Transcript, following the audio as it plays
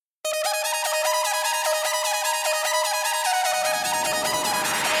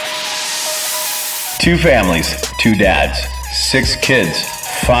2 families, 2 dads, 6 kids,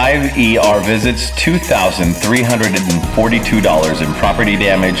 5 ER visits, $2,342 in property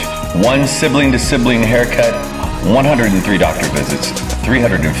damage, 1 sibling-to-sibling haircut, 103 doctor visits,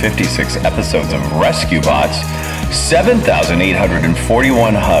 356 episodes of Rescue Bots,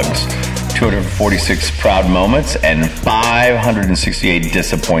 7,841 hugs, 246 proud moments, and 568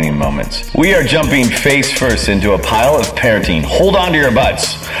 disappointing moments. We are jumping face first into a pile of parenting. Hold on to your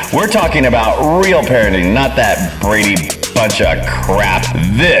butts. We're talking about real parenting, not that Brady bunch of crap.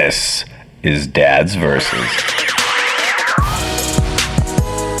 This is Dad's Versus.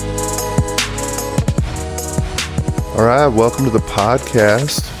 All right, welcome to the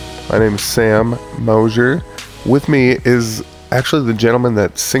podcast. My name is Sam Mosier. With me is actually the gentleman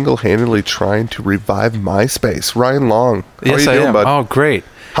that's single-handedly trying to revive MySpace, Ryan Long. How are you doing, bud? Oh, great.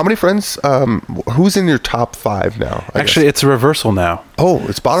 How many friends? Who's in your top 5 now? Actually, it's a reversal now. Oh,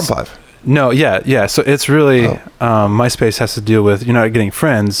 it's bottom 5. No, yeah. So it's really MySpace has to deal with you're not getting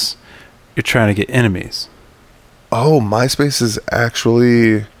friends, you're trying to get enemies. Oh, MySpace is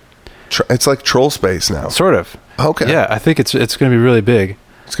actually it's like troll space now. Sort of. Okay. Yeah, I think it's going to be really big.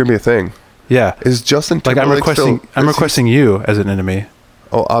 It's going to be a thing. Yeah. Is Justin Timberlake I'm requesting you as an enemy.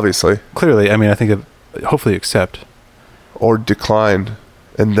 Oh, obviously. Clearly, I mean, I think hopefully you accept or decline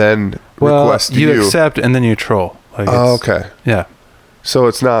and then request you accept and then you troll. Like okay. Yeah. So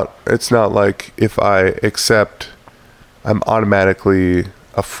it's not like if I accept, I'm automatically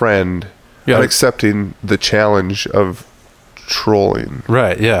a friend. Yeah. I'm accepting the challenge of trolling.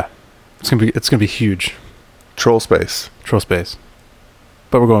 Right. Yeah. It's gonna be huge. Troll space.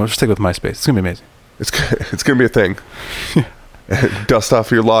 But we'll stick with MySpace. It's gonna be amazing. It's gonna be a thing. Dust off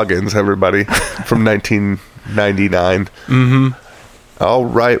your logins, everybody, from 1999. Mm-hmm. All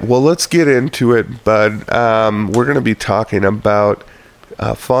right. Well, let's get into it, bud. We're gonna be talking about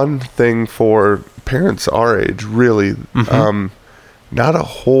a fun thing for parents our age, really. Mm-hmm. Not a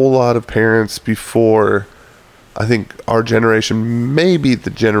whole lot of parents before, I think our generation, maybe the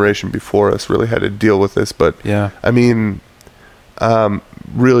generation before us, really had to deal with this. But yeah, I mean,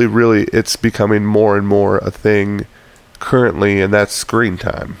 really, it's becoming more and more a thing currently, and that's screen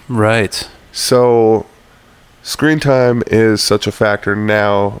time. Right. So screen time is such a factor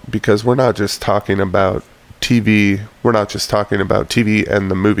now because we're not just talking about TV. We're not just talking about TV and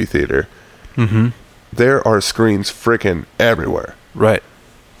the movie theater. Mm-hmm. There are screens freaking everywhere. Right.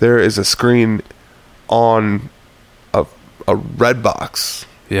 There is a screen on a Redbox.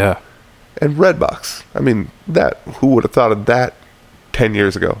 Yeah. And Redbox. I mean, who would have thought of that 10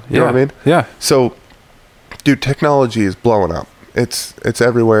 years ago? You know what I mean? Yeah. So, dude, technology is blowing up. It's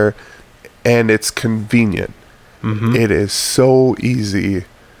everywhere, and it's convenient. Mm-hmm. It is so easy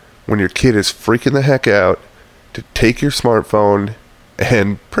when your kid is freaking the heck out to take your smartphone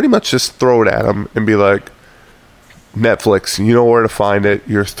and pretty much just throw it at them and be like, Netflix, you know where to find it.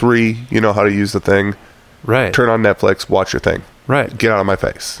 You're 3, you know how to use the thing. Right. Turn on Netflix, watch your thing. Right. Get out of my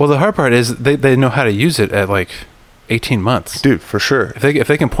face. Well, the hard part is they know how to use it at like 18 months. Dude, for sure. If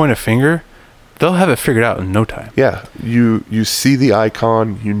they can point a finger, they'll have it figured out in no time. Yeah. You see the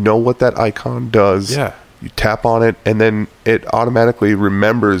icon, you know what that icon does. Yeah. You tap on it, and then it automatically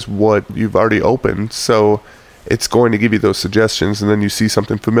remembers what you've already opened. So it's going to give you those suggestions, and then you see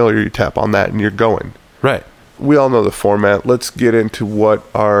something familiar, you tap on that, and you're going. Right. We all know the format. Let's get into what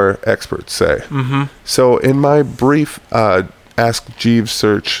our experts say. Mm-hmm. So in my brief Ask Jeeves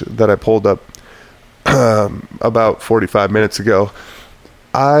search that I pulled up about 45 minutes ago,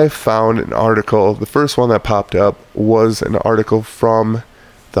 I found an article. The first one that popped up was an article from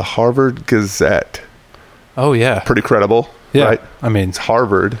the Harvard Gazette. Oh, yeah. Pretty credible, yeah. Right? I mean, it's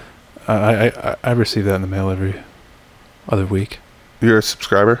Harvard. I receive that in the mail every other week. You're a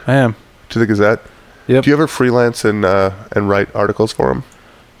subscriber? I am. To the Gazette? Yep. Do you ever freelance and write articles for them?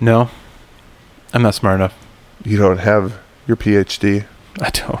 No. I'm not smart enough. You don't have your PhD? I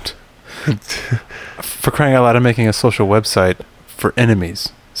don't. For crying out loud, I'm making a social website for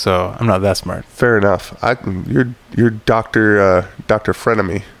enemies, so I'm not that smart. Fair enough. You're Dr.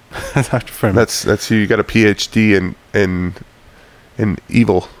 Frenemy. Dr. Frenemy. That's you. You got a PhD in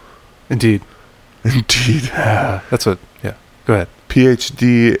evil. Indeed. That's what. Yeah. Go ahead.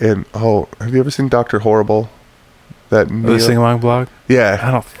 PhD in have you ever seen Dr. Horrible? That the sing along blog? Yeah.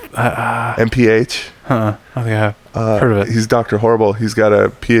 I don't. MPH. I don't think I have heard of it. He's Dr. Horrible. He's got a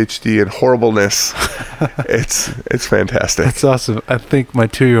PhD in horribleness. It's fantastic. That's awesome. I think my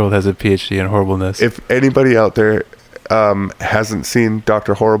 2-year-old has a PhD in horribleness. If anybody out there hasn't seen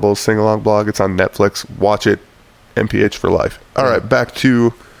Dr. Horrible's sing along blog, it's on Netflix. Watch it. MPH for life. All right, back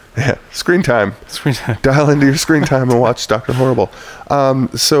to screen time. Screen time. Dial into your screen time and watch Dr. Horrible.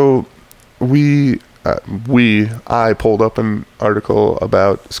 So we I pulled up an article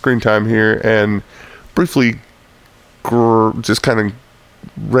about screen time here and briefly just kind of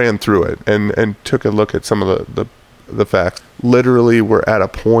ran through it and took a look at some of the facts. Literally, we're at a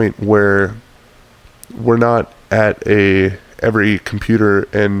point where we're not at every computer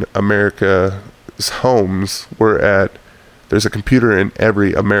in America's homes. There's a computer in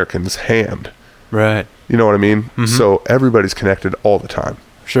every American's hand. Right. You know what I mean? Mm-hmm. So everybody's connected all the time.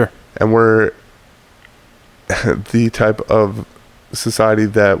 Sure. And we're the type of society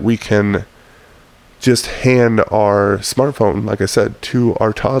that we can just hand our smartphone, like I said, to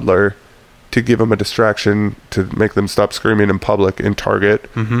our toddler to give them a distraction, to make them stop screaming in public in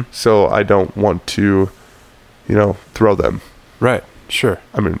Target. Mm-hmm. So I don't want to, throw them. Right. Sure.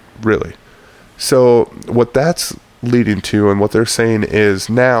 I mean, really. So what that's leading to, and what they're saying is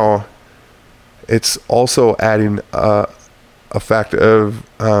now it's also adding a fact of,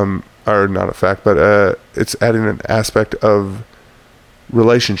 or not a fact, but it's adding an aspect of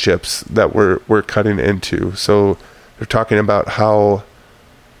relationships that we're cutting into. So they're talking about how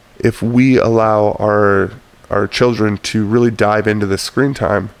if we allow our children to really dive into the screen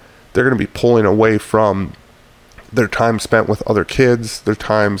time, they're going to be pulling away from their time spent with other kids, their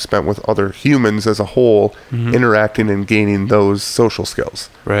time spent with other humans as a whole, mm-hmm. interacting and gaining those social skills.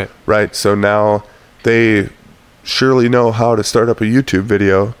 Right. Right. So now they surely know how to start up a YouTube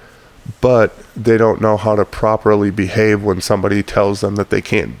video, but they don't know how to properly behave when somebody tells them that they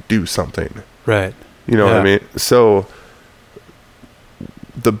can't do something. Right. You know what I mean? So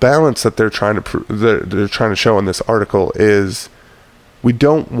the balance that they're trying to show in this article is we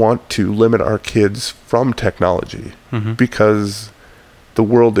don't want to limit our kids from technology, mm-hmm. because the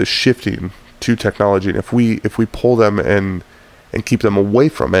world is shifting to technology, and if we pull them and keep them away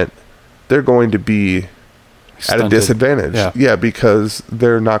from it, they're going to be Stunted. at a disadvantage. Yeah, because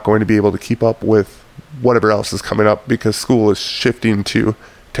they're not going to be able to keep up with whatever else is coming up, because school is shifting to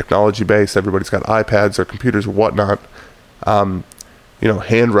technology based. Everybody's got iPads or computers or whatnot.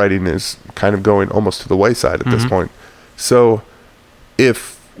 Handwriting is kind of going almost to the wayside at mm-hmm. this point. So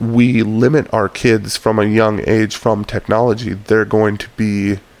if we limit our kids from a young age from technology, they're going to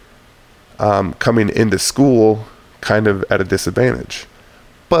be coming into school kind of at a disadvantage.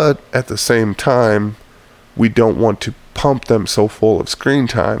 But at the same time, we don't want to pump them so full of screen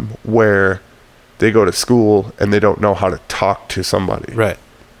time where they go to school and they don't know how to talk to somebody. Right.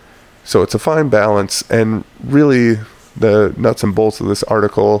 So it's a fine balance, and really the nuts and bolts of this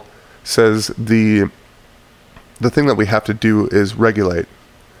article says the thing that we have to do is regulate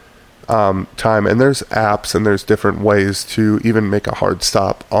time, and there's apps and there's different ways to even make a hard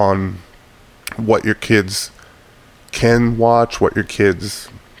stop on what your kids can watch, what your kids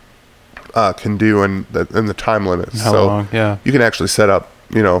can do, and the time limits. How long? Yeah. You can actually set up,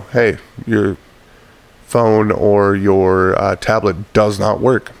 hey, your phone or your tablet does not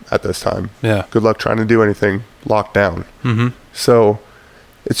work at this time. Yeah. Good luck trying to do anything. Locked down. Mm-hmm. So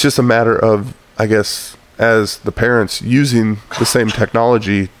it's just a matter of, I guess, as the parents using the same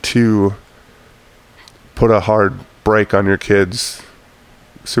technology to put a hard break on your kids'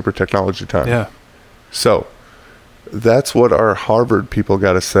 super technology time. Yeah. So that's what our Harvard people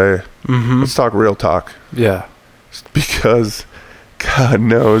got to say. Mm-hmm. Let's talk real talk. Yeah. Because God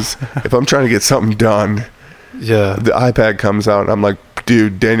knows if I'm trying to get something done, yeah, the iPad comes out and I'm like,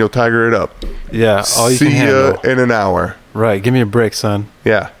 dude, Daniel Tiger it up. Yeah. All you See can handle. ya in an hour. Right. Give me a break, son.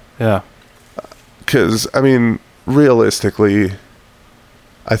 Yeah. Yeah. Because, realistically,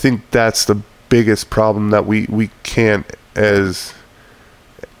 I think that's the biggest problem that we can't, as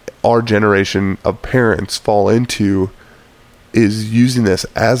our generation of parents, fall into, is using this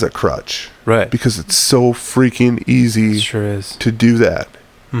as a crutch. Right. Because it's so freaking easy It sure is. to do that.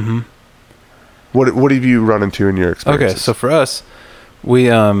 Mm-hmm. What have you run into in your experience? Okay, so for us, we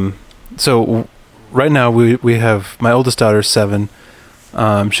right now we have my oldest daughter's 7.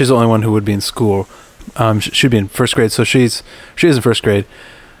 She's the only one who would be in school. She'd be in first grade, so she is in first grade.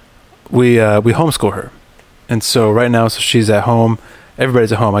 We homeschool her, and so right now, so she's at home.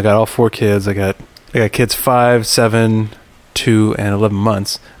 Everybody's at home. I got all 4 kids. I got kids 5, 7, 2, and 11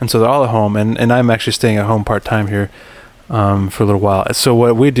 months, and so they're all at home. And I'm actually staying at home part time here for a little while. So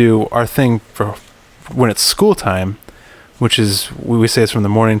what we do, our thing for when it's school time, which is we say it's from the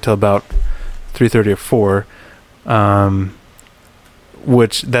morning till about 3:30 or 4.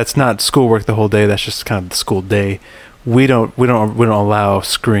 Which that's not schoolwork the whole day. That's just kind of the school day. We don't allow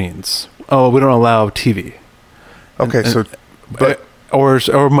screens. Oh, we don't allow TV. Okay,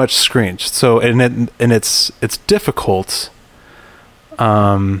 or much screens. So and it's difficult.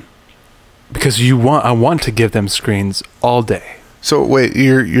 Because I want to give them screens all day. So wait,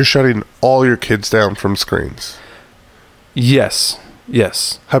 you're shutting all your kids down from screens, Yes.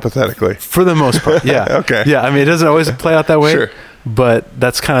 hypothetically. For the most part, yeah. Okay. Yeah, I mean, it doesn't always play out that way. Sure. But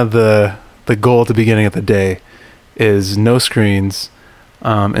that's kind of the goal at the beginning of the day is no screens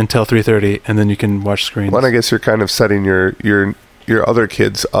until 3:30, and then you can watch screens. Well, I guess you're kind of setting your other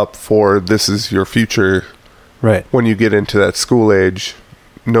kids up for this is your future. Right. When you get into that school age,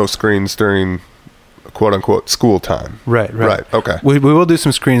 no screens during quote unquote school time. Right. Okay. We will do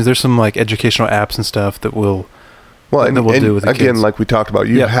some screens. There's some like educational apps and stuff that we'll do with the again, kids. like we talked about,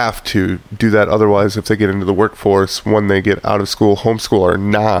 you have to do that. Otherwise, if they get into the workforce, when they get out of school, homeschool or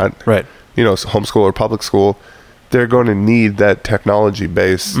not, right. Homeschool or public school, they're going to need that technology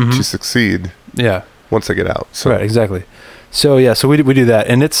base to succeed. Yeah. Once they get out. So. Right. Exactly. So we do that,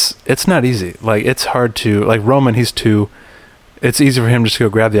 and it's not easy. Like it's hard to like Roman. He's 2. It's easy for him just to go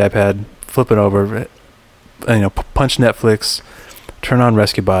grab the iPad, flip it over, and, punch Netflix, turn on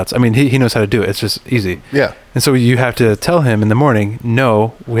Rescue Bots. I mean, he knows how to do it. It's just easy. Yeah. And so you have to tell him in the morning,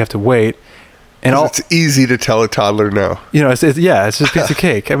 no, we have to wait. And it's easy to tell a toddler no. It's just a piece of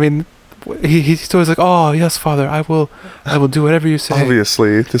cake. I mean, he's always like, oh yes, Father, I will do whatever you say.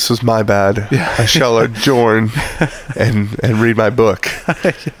 Obviously, this was my bad. Yeah. I shall adjourn and read my book.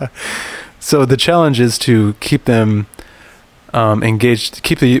 Yeah. So the challenge is to keep them engaged,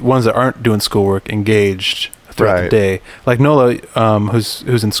 keep the ones that aren't doing schoolwork engaged throughout the day. Like Nola, who's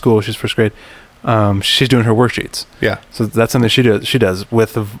in school, she's first grade. She's doing her worksheets. Yeah. So that's something she does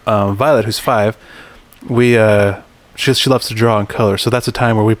with Violet, who's 5. She loves to draw and color, so that's a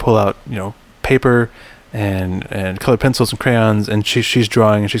time where we pull out paper and colored pencils and crayons, and she's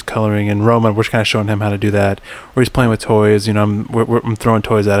drawing and she's coloring. And Roman, we're kind of showing him how to do that, or he's playing with toys. I'm throwing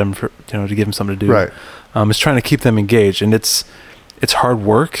toys at him for to give him something to do. Right. It's trying to keep them engaged, and it's hard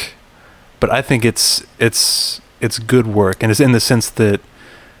work, but I think it's good work, and it's in the sense that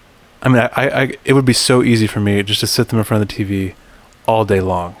I mean I it would be so easy for me just to sit them in front of the TV all day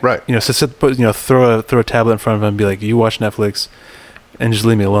long. Right. Throw a tablet in front of them and be like, you watch Netflix and just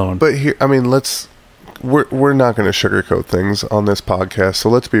leave me alone. But here, I mean, we're not going to sugarcoat things on this podcast. So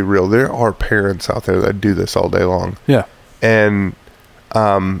let's be real. There are parents out there that do this all day long. Yeah. And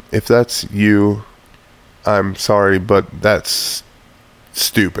if that's you, I'm sorry, but that's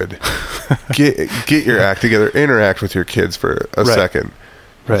stupid. Get your act together. Interact with your kids for a second.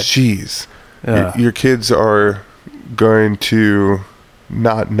 Right. Jeez. Yeah. Your kids are going to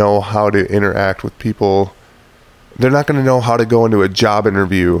not know how to interact with people. They're not going to know how to go into a job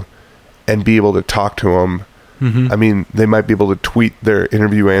interview and be able to talk to them. Mm-hmm. I mean, they might be able to tweet their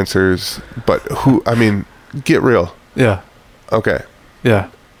interview answers, but get real. Yeah. Okay. Yeah.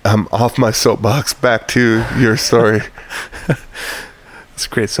 I'm off my soapbox. Back to your story. It's a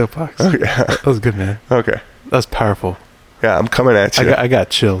great soapbox. Okay. That was good, man. Okay. That was powerful. Yeah, I'm coming at you. I got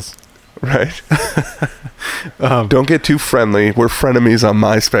chills. Right. Don't get too friendly. We're frenemies on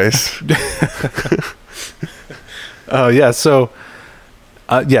MySpace. Oh yeah. So,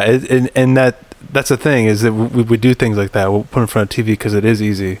 and that's the thing is that we do things like that. We'll put in front of TV because it is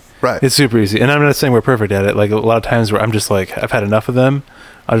easy. Right. It's super easy, and I'm not saying we're perfect at it. Like a lot of times where I'm just like, I've had enough of them.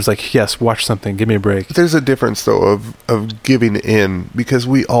 I'm just like, yes, watch something. Give me a break. There's a difference though of giving in, because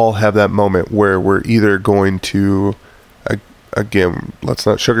we all have that moment where we're either going to. Again, let's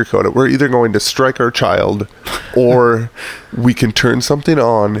not sugarcoat it. We're either going to strike our child, or we can turn something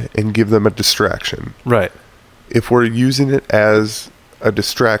on and give them a distraction. Right. If we're using it as a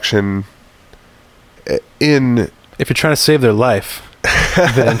distraction, if you're trying to save their life,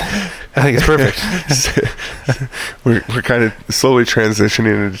 then I think it's perfect. we're kind of slowly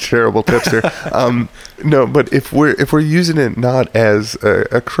transitioning into terrible tips here. No, but if we're using it not as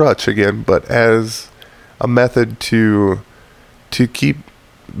a crutch again, but as a method to keep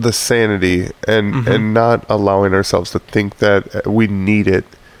the sanity and not allowing ourselves to think that we need it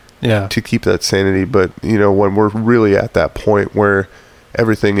to keep that sanity. But, when we're really at that point where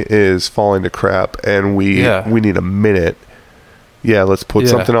everything is falling to crap and we need a minute, let's put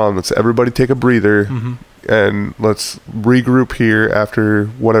something on. Let's everybody take a breather and let's regroup here after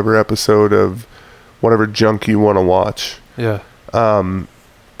whatever episode of whatever junk you want to watch. Yeah. And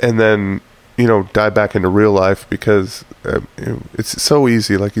then, dive back into real life, because it's so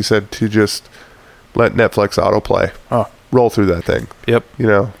easy, like you said, to just let Netflix autoplay. Roll through that thing. Yep.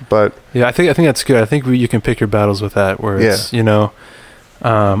 But yeah, I think that's good. I think you can pick your battles with that, where it's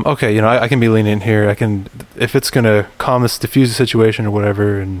okay, I can be lenient here. I can, if it's gonna diffuse the situation or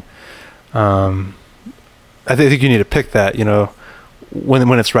whatever, and I think you need to pick that,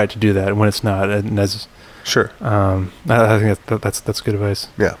 when it's right to do that and when it's not, and as sure. I think that's good advice.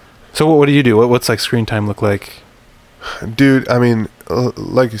 Yeah. So what do you do? What's like screen time look like Dude, I mean,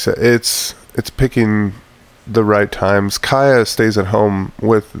 like you said, it's picking the right times. Kaya stays at home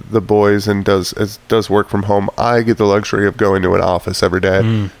with the boys and does work from home. I get the luxury of going to an office every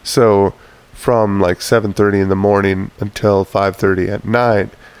day. So from like 7:30 in the morning until 5:30 at night,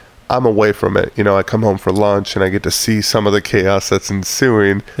 I'm away from it. You know, I come home for lunch and I get to see some of the chaos that's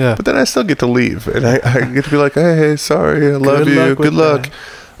ensuing. Yeah. But then I still get to leave, and I get to be like, hey, sorry, I love you. Good luck.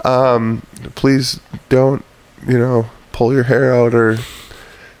 Please don't, pull your hair out or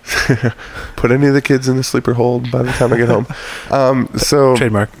put any of the kids in the sleeper hold by the time I get home. So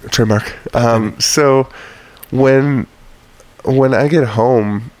Trademark. So when I get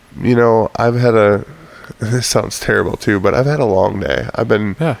home, I've had this sounds terrible too, but I've had a long day. I've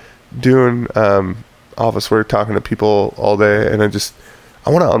been doing office work, talking to people all day, and I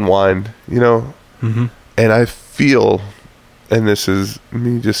want to unwind, Mm-hmm. And I feel, and this is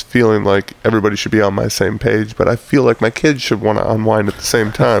me just feeling like everybody should be on my same page, but I feel like my kids should want to unwind at the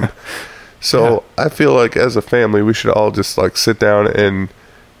same time. So I feel like as a family, we should all just like sit down and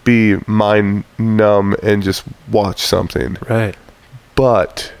be mind numb and just watch something. Right.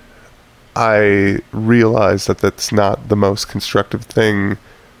 But I realize that that's not the most constructive thing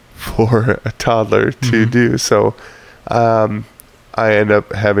for a toddler to do. So I end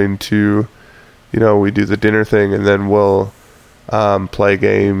up having to, we do the dinner thing, and then we'll play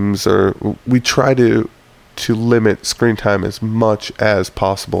games, or we try to limit screen time as much as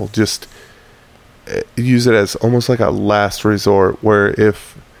possible. Just use it as almost like a last resort, where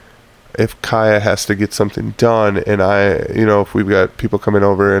if Kaya has to get something done, and if we've got people coming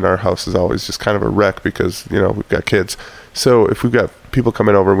over, and our house is always just kind of a wreck because, we've got kids. So if we've got people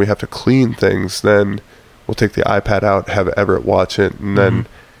coming over and we have to clean things, then we'll take the iPad out, have Everett watch it, and then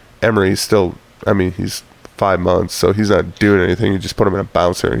Emery's still, he's 5 months, so he's not doing anything. You just put him in a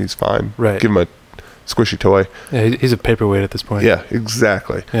bouncer and he's fine. Right. Give him a squishy toy. Yeah, he's a paperweight at this point. Yeah,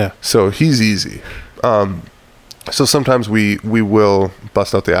 exactly. Yeah. So he's easy. So sometimes we will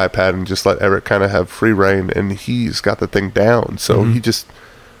bust out the iPad and just let Everett kind of have free reign, and he's got the thing down. So he just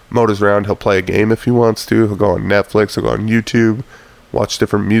motors around. He'll play a game if he wants to. He'll go on Netflix. He'll go on YouTube, watch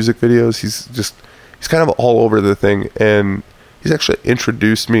different music videos. He's kind of all over the thing, and he's actually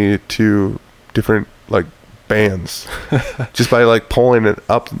introduced me to different like bands just by like pulling it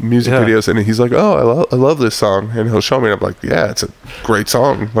up music videos, and he's like, oh, I love this song, and he'll show me, and I'm like, yeah, it's a great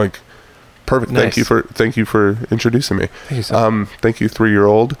song, like perfect. Nice. Thank you for introducing me. Thank you, so thank you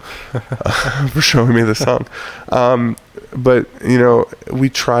 3-year-old for showing me the song. But we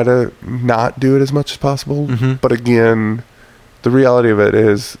try to not do it as much as possible, but again, the reality of it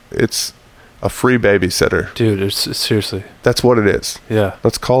is it's a free babysitter. Dude, it's seriously. That's what it is. Yeah.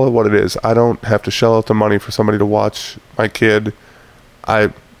 Let's call it what it is. I don't have to shell out the money for somebody to watch my kid.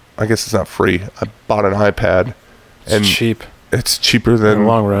 I guess it's not free. I bought an iPad. It's cheap. It's cheaper than... in the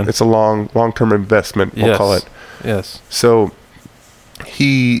long run. It's a long-term investment, we'll call it. Yes. So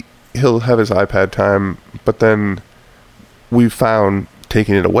he'll have his iPad time, but then we found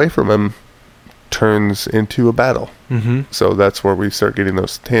taking it away from him turns into a battle. So that's where we start getting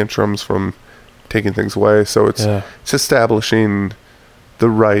those tantrums from taking things away. So it's establishing the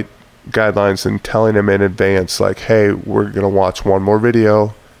right guidelines and telling him in advance, like, hey, we're going to watch one more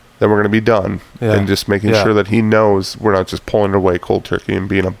video, then we're going to be done. And just making sure that he knows we're not just pulling it away cold turkey and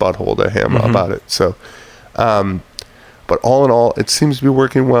being a butthole to him about it. So, but all in all, it seems to be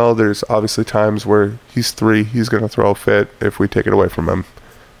working well. There's obviously times where he's 3, he's going to throw a fit if we take it away from him.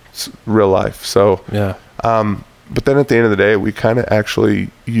 It's real life. So, but then at the end of the day, we kind of actually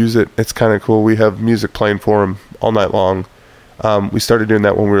use it. It's kind of cool. We have music playing for him all night long. We started doing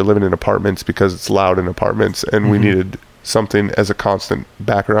that when we were living in apartments because it's loud in apartments, and we needed something as a constant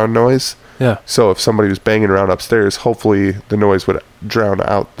background noise. Yeah. So if somebody was banging around upstairs, hopefully the noise would drown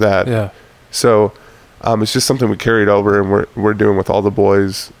out that. Yeah. So it's just something we carried over, and we're doing with all the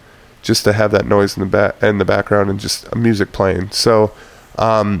boys, just to have that noise in the background and just music playing. So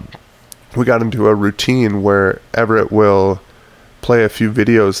we got into a routine where Everett will play a few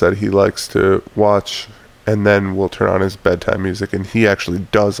videos that he likes to watch, and then we'll turn on his bedtime music, and he actually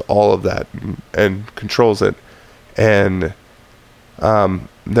does all of that and controls it. And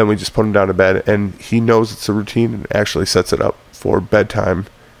then we just put him down to bed, and he knows it's a routine and actually sets it up for bedtime.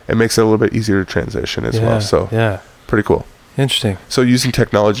 It makes it a little bit easier to transition as well. So pretty cool. Interesting. So using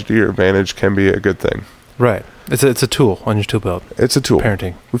technology to your advantage can be a good thing. Right. It's a tool on your tool belt. It's a tool.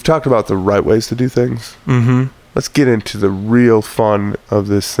 Parenting. We've talked about the right ways to do things. Let's get into the real fun of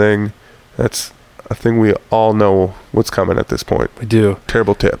this thing. That's a thing we all know what's coming at this point. We do.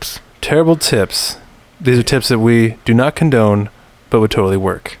 Terrible tips. Terrible tips. These are tips that we do not condone, but would totally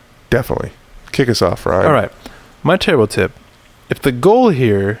work. Definitely. Kick us off, Ryan. All right. My terrible tip: if the goal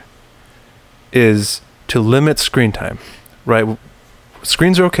here is to limit screen time, right?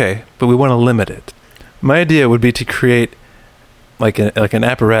 Screens are okay, but we want to limit it. My idea would be to create like an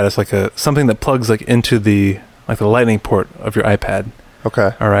apparatus, something that plugs into the lightning port of your iPad.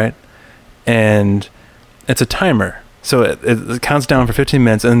 Okay. All right, and it's a timer, so it counts down for 15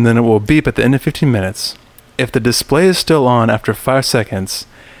 minutes, and then it will beep at the end of 15 minutes. If the display is still on after 5 seconds,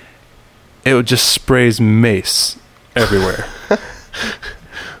 it just sprays mace everywhere.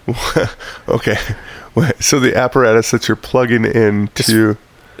 Okay. So the apparatus that you're plugging into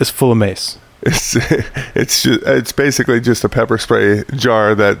is full of mace. It's basically just a pepper spray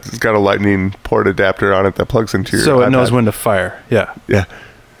jar that's got a lightning port adapter on it that plugs into your so it iPad. knows when to fire. Yeah.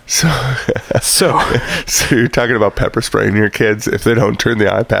 So you're talking about pepper spraying your kids if they don't turn the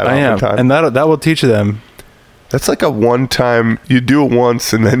iPad off in time. And that will teach them. That's like a one-time, you do it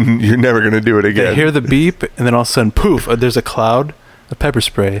once and then you're never going to do it again. They hear the beep and then all of a sudden, poof, there's a cloud of pepper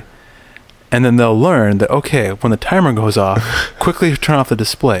spray. And then they'll learn that, okay, when the timer goes off, quickly turn off the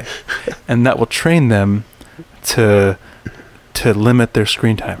display. And that will train them to limit their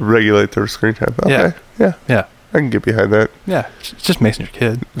screen time. Regulate their screen time. Okay. Yeah. I can get behind that. Yeah. It's just macing your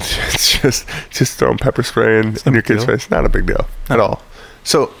kid. It's just throwing pepper spray in your kid's face. Not a big deal at all.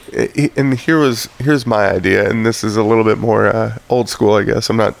 So, and here's my idea, and this is a little bit more old school, I guess.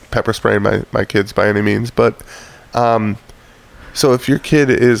 I'm not pepper spraying my kids by any means, but so if your kid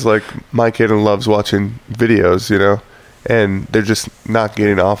is like my kid and loves watching videos, and they're just not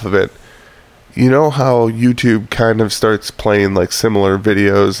getting off of it, you know how YouTube kind of starts playing like similar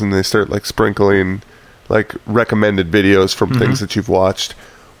videos, and they start like sprinkling like recommended videos from things that you've watched.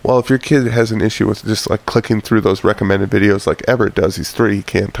 Well, if your kid has an issue with just like clicking through those recommended videos like Everett does, he's 3, he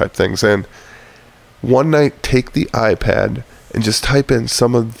can't type things in. One night, take the iPad and just type in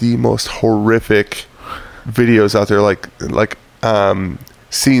some of the most horrific videos out there, like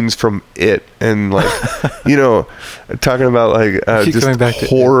scenes from It, and like, talking about like just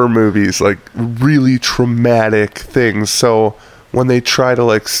horror movies, like really traumatic things. So when they try to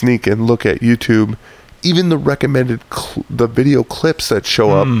like sneak and look at YouTube, even the recommended the video clips that show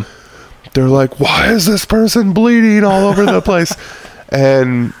up, they're like, why is this person bleeding all over the place?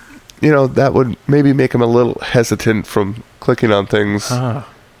 And that would maybe make them a little hesitant from clicking on things.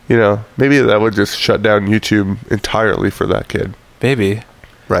 Maybe that would just shut down YouTube entirely for that kid. Maybe.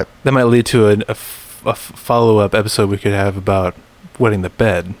 Right. That might lead to a follow-up episode we could have about wetting the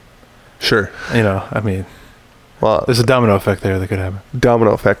bed. Sure. Well, there's a domino effect there that could happen.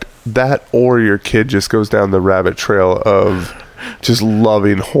 Domino effect. That, or your kid just goes down the rabbit trail of just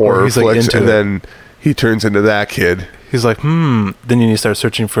loving horror flicks, and then he turns into that kid. He's like, Then you need to start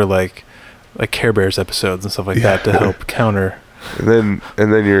searching for like Care Bears episodes and stuff like that to help counter. And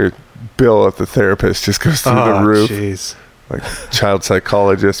then your bill at the therapist just goes through the roof. Jeez. Like child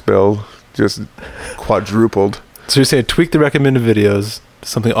psychologist bill just quadrupled. So you're saying tweak the recommended videos to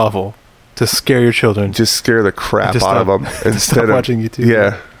something awful to scare your children. Just scare the crap out of them instead of watching YouTube.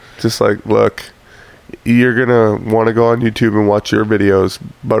 Yeah. Just like, look, you're going to want to go on YouTube and watch your videos,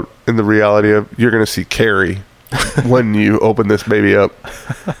 but in the reality of, you're going to see Carrie when you open this baby up.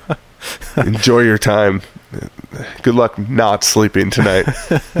 Enjoy your time. Good luck not sleeping tonight.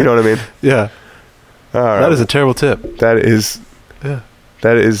 You know what I mean? Yeah. All right. That is a terrible tip. That is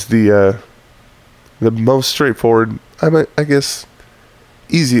the most straightforward, I guess,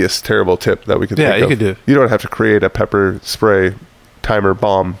 easiest terrible tip that we could think of. Yeah, you could do. You don't have to create a pepper spray timer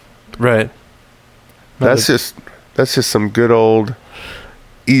bomb. Right. That's just some good old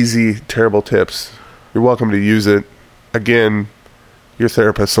easy terrible tips. You're welcome to use it. Again, your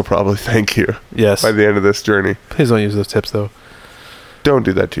therapist will probably thank you. Yes. By the end of this journey. Please don't use those tips though. Don't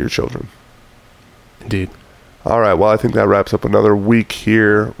do that to your children. Indeed. All right. Well, I think that wraps up another week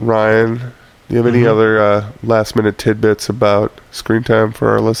here. Ryan, do you have any other last-minute tidbits about screen time for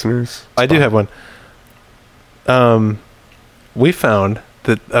our listeners? I do have one. We found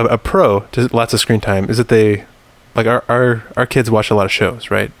that a pro to lots of screen time is that they, like our kids watch a lot of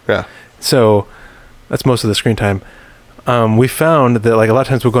shows, right? Yeah. So that's most of the screen time. We found that like a lot of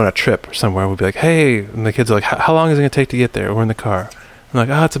times we'll go on a trip or somewhere. We'll be like, hey, and the kids are like, how long is it going to take to get there? We're in the car. I'm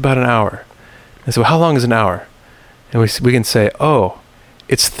like, it's about an hour. And so how long is an hour? And we can say,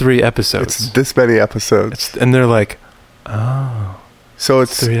 it's 3 episodes. It's this many episodes. And they're like, so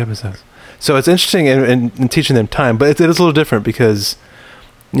it's 3 episodes. So it's interesting in teaching them time, but it is a little different because,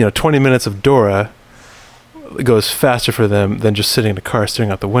 20 minutes of Dora goes faster for them than just sitting in a car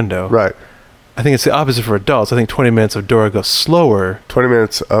staring out the window. Right. I think it's the opposite for adults. I think 20 minutes of Dora goes slower. 20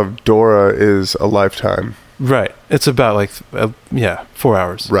 minutes of Dora is a lifetime. Right. It's about 4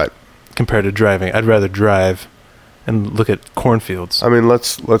 hours. Right. Compared to driving. I'd rather drive and look at cornfields. I mean,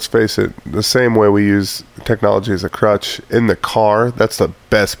 let's face it. The same way we use technology as a crutch in the car, that's the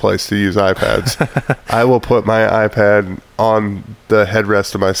best place to use iPads. I will put my iPad on the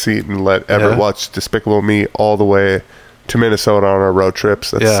headrest of my seat and let Everett watch Despicable Me all the way to Minnesota on our road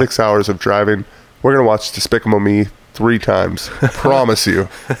trips. That's 6 hours of driving. We're going to watch Despicable Me 3 times. Promise you.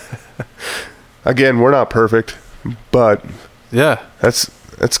 Again, we're not perfect, but yeah, that's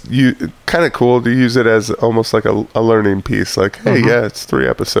kind of cool to use it as almost like a learning piece. Like, hey, yeah, it's 3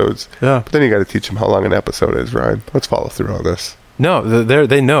 episodes. Yeah. But then you got to teach them how long an episode is, Ryan. Let's follow through on this. No,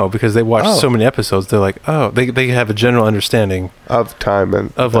 they know because they watch so many episodes. They're like, oh, they have a general understanding of time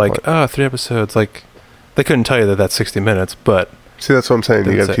and of like, oh, 3 episodes. Like, they couldn't tell you that that's 60 minutes, but see, that's what I'm saying.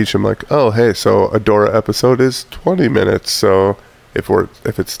 You got to teach them like, oh, hey, so a Dora episode is 20 minutes. So if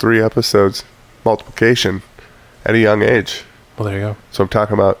it's 3 episodes, multiplication at a young age. Well, there you go. So I'm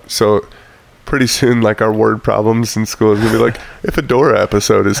talking about, so pretty soon, like, our word problems in school is going to be like, if a Dora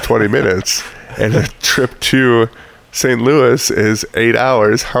episode is 20 minutes and a trip to St. Louis is 8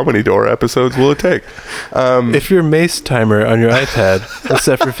 hours, how many Dora episodes will it take? If your Mace timer on your iPad is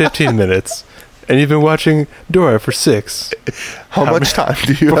set for 15 minutes and you've been watching Dora for 6, how much time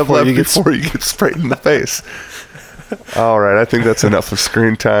do you have left before you get sprayed in the face? All right, I think that's enough of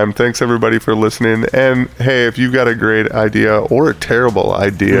screen time. Thanks, everybody, for listening. And, hey, if you've got a great idea or a terrible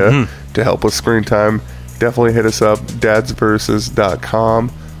idea to help with screen time, definitely hit us up,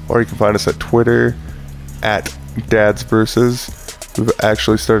 dadsversus.com, or you can find us at Twitter, at dadsversus. We've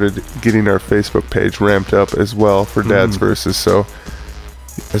actually started getting our Facebook page ramped up as well for Dads Versus. So,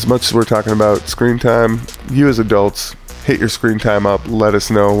 as much as we're talking about screen time, you as adults, hit your screen time up. Let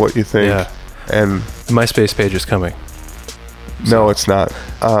us know what you think. Yeah. And the MySpace page is coming. No, it's not.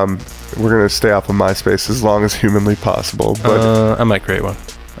 We're going to stay off of MySpace as long as humanly possible. But I might create one.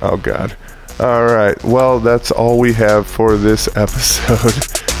 Oh, God. All right. Well, that's all we have for this episode.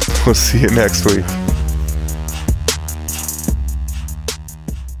 We'll see you next week.